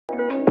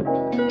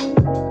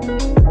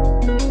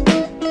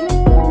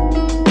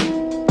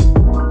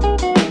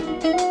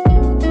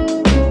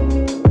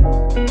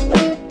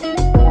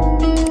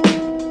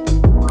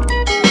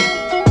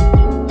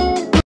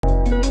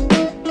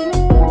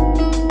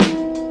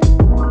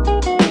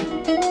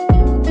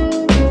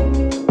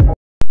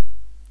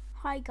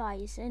Hi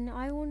guys, and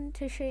I want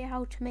to show you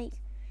how to make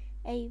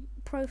a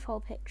profile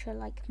picture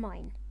like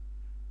mine.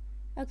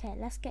 Okay,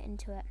 let's get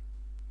into it.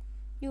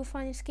 You'll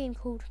find this game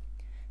called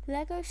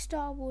Lego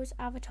Star Wars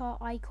Avatar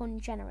Icon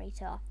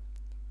Generator.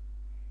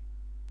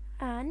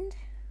 And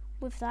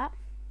with that,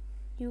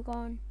 you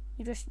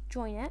just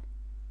join it.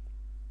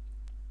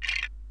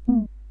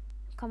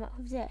 Come up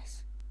with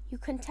this. You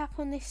can tap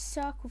on this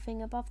circle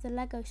thing above the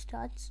Lego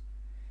studs,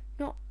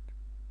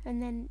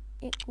 and then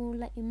it will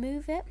let you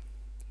move it,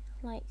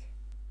 like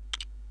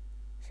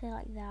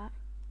that,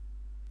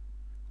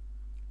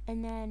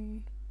 and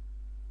then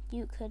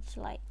you could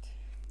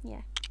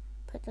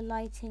put the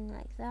lighting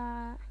like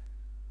that,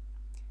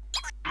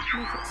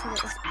 make it so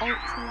that it's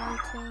ultra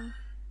lighting,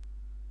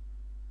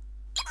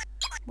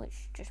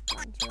 which just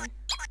blinds you.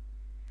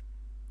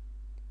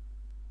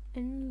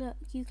 And look,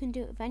 you can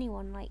do it with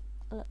anyone. Like,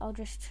 look, I'll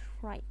just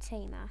write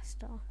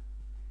Taymaster.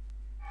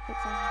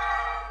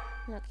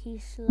 Look,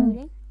 he's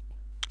loading.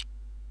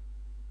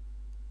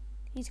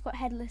 He's got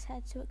headless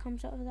head, so it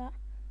comes out of that.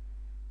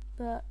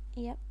 But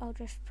yep, I'll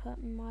just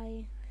put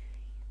my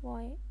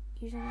white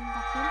username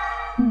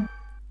back in.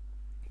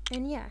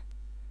 And yeah,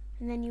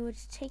 and then you would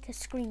take a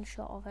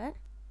screenshot of it.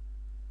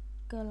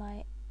 Go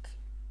like,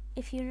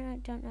 if you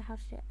don't know how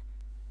to do it,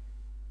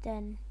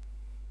 then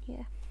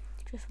yeah,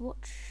 just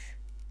watch.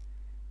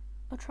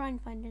 I'll try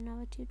and find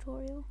another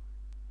tutorial.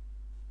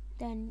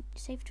 Then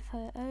save to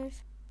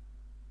photos,